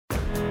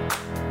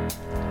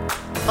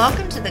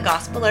Welcome to the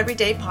Gospel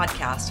Everyday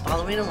podcast,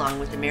 following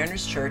along with the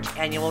Mariners Church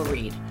annual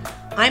read.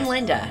 I'm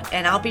Linda,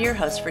 and I'll be your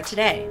host for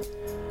today.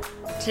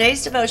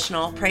 Today's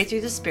devotional, Pray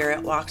Through the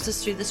Spirit, walks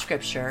us through the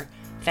scripture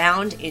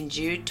found in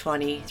Jude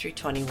 20 through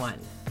 21.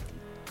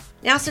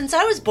 Now, since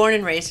I was born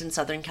and raised in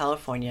Southern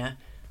California,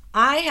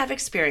 I have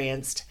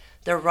experienced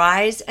the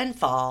rise and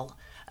fall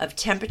of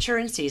temperature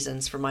and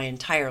seasons for my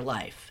entire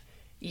life.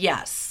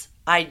 Yes,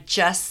 I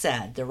just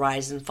said the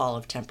rise and fall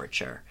of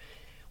temperature.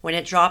 When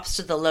it drops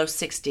to the low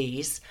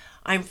 60s,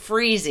 I'm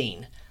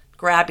freezing,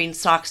 grabbing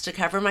socks to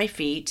cover my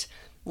feet,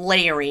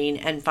 layering,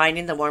 and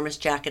finding the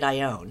warmest jacket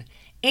I own,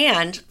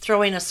 and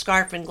throwing a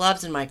scarf and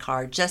gloves in my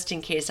car just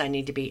in case I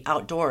need to be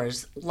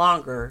outdoors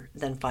longer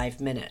than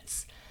 5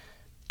 minutes.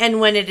 And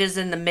when it is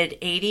in the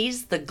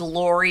mid-80s, the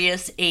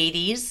glorious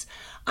 80s,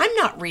 I'm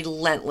not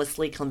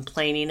relentlessly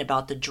complaining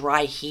about the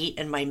dry heat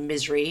and my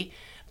misery,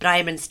 but I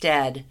am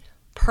instead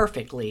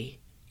perfectly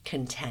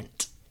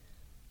content.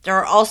 There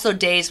are also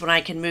days when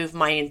I can move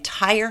my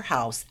entire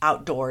house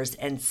outdoors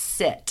and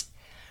sit,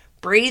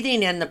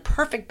 breathing in the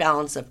perfect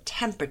balance of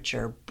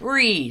temperature,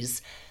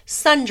 breeze,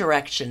 sun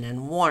direction,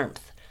 and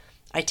warmth.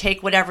 I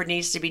take whatever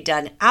needs to be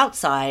done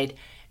outside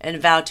and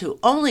vow to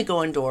only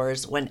go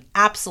indoors when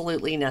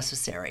absolutely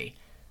necessary.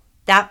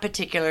 That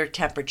particular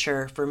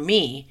temperature for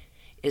me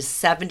is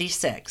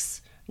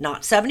 76,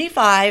 not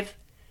 75,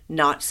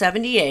 not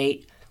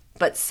 78,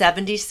 but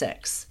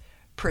 76,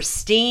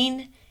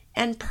 pristine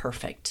and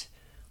perfect.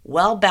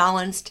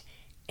 Well-balanced,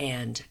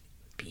 and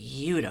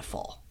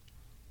beautiful.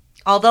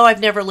 Although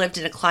I've never lived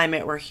in a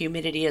climate where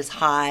humidity is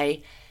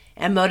high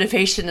and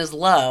motivation is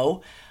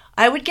low,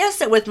 I would guess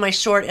that with my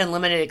short and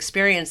limited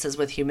experiences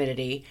with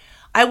humidity,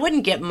 I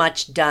wouldn't get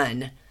much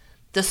done.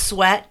 The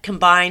sweat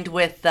combined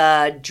with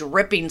the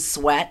dripping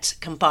sweat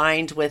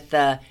combined with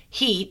the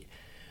heat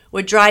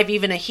would drive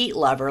even a heat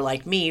lover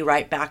like me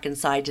right back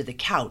inside to the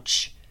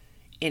couch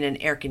in an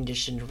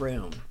air-conditioned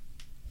room.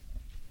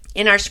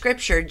 In our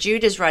scripture,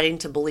 Jude is writing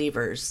to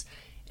believers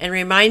and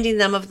reminding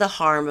them of the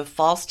harm of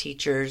false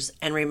teachers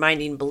and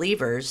reminding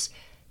believers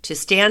to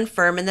stand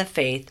firm in the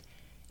faith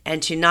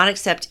and to not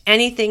accept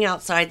anything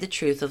outside the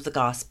truth of the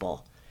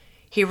gospel.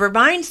 He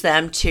reminds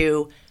them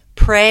to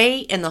pray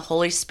in the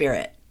Holy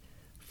Spirit,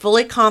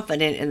 fully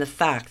confident in the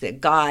fact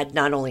that God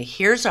not only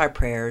hears our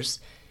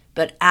prayers,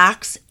 but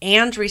acts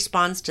and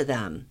responds to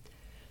them.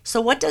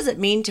 So what does it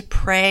mean to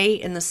pray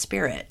in the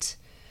Spirit?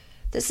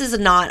 This is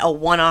not a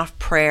one-off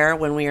prayer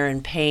when we are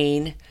in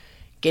pain,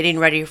 getting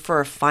ready for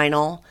a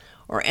final,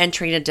 or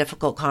entering a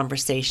difficult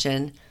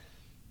conversation.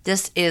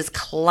 This is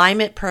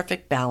climate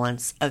perfect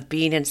balance of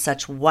being in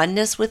such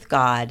oneness with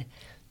God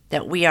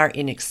that we are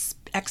in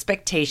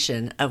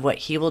expectation of what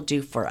He will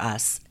do for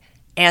us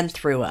and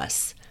through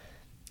us.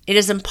 It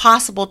is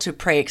impossible to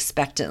pray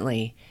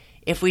expectantly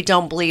if we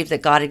don't believe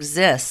that God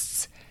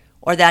exists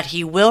or that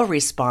He will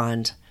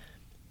respond.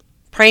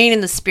 Praying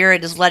in the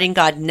Spirit is letting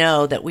God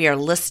know that we are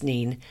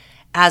listening,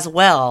 as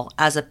well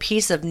as a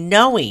piece of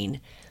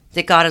knowing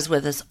that God is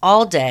with us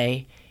all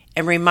day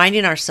and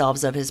reminding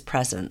ourselves of His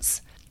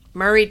presence.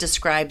 Murray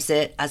describes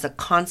it as a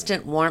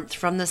constant warmth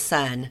from the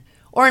sun,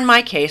 or in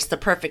my case, the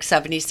perfect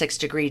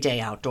 76-degree day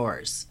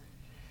outdoors.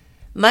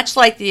 Much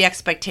like the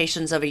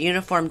expectations of a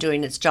uniform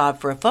doing its job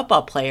for a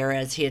football player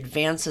as he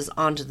advances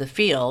onto the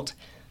field,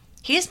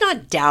 he is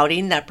not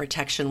doubting that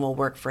protection will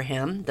work for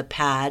him, the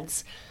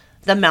pads,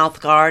 the mouth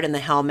guard, and the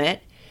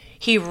helmet.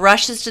 He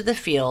rushes to the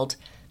field,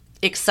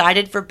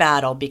 excited for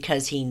battle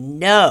because he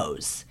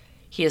knows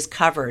he is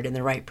covered in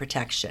the right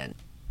protection.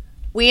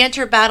 We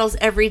enter battles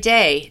every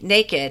day,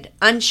 naked,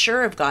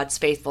 unsure of God's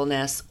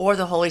faithfulness or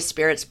the Holy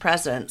Spirit's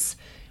presence.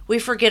 We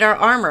forget our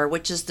armor,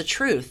 which is the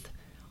truth,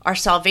 our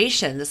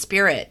salvation, the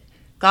Spirit,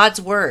 God's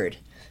Word.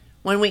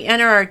 When we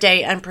enter our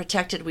day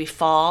unprotected, we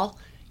fall,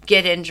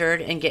 get injured,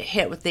 and get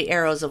hit with the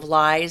arrows of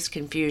lies,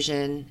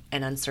 confusion,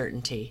 and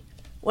uncertainty.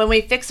 When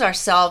we fix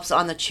ourselves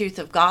on the truth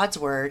of God's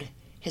Word,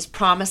 His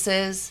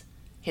promises,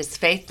 His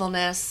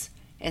faithfulness,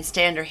 and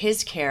stay under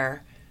His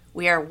care,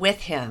 we are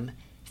with Him,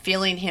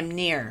 feeling Him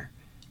near,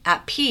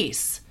 at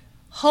peace,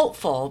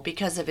 hopeful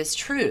because of His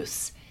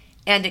truths,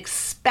 and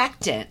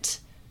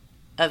expectant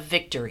of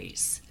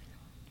victories.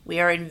 We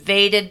are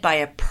invaded by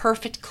a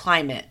perfect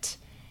climate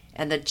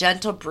and the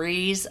gentle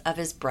breeze of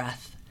His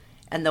breath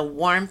and the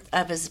warmth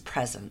of His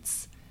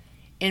presence.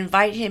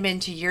 Invite Him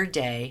into your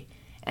day,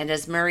 and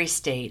as Murray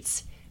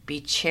states, be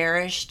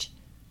cherished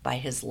by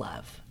His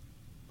love.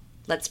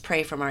 Let's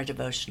pray from our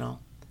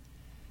devotional.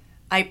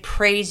 I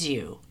praise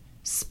you,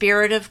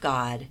 Spirit of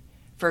God,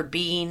 for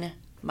being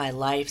my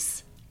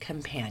life's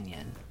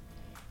companion.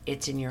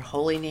 It's in your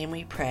holy name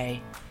we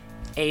pray.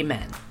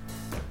 Amen.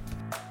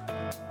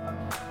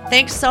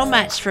 Thanks so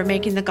much for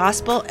making the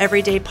Gospel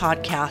Everyday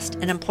podcast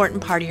an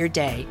important part of your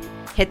day.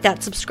 Hit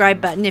that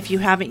subscribe button if you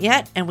haven't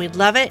yet, and we'd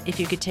love it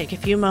if you could take a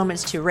few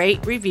moments to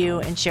rate, review,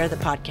 and share the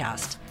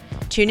podcast.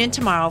 Tune in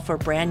tomorrow for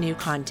brand new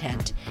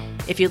content.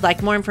 If you'd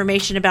like more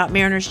information about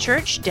Mariners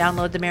Church,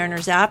 download the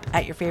Mariners app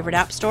at your favorite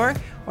app store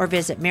or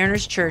visit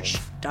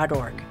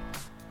marinerschurch.org.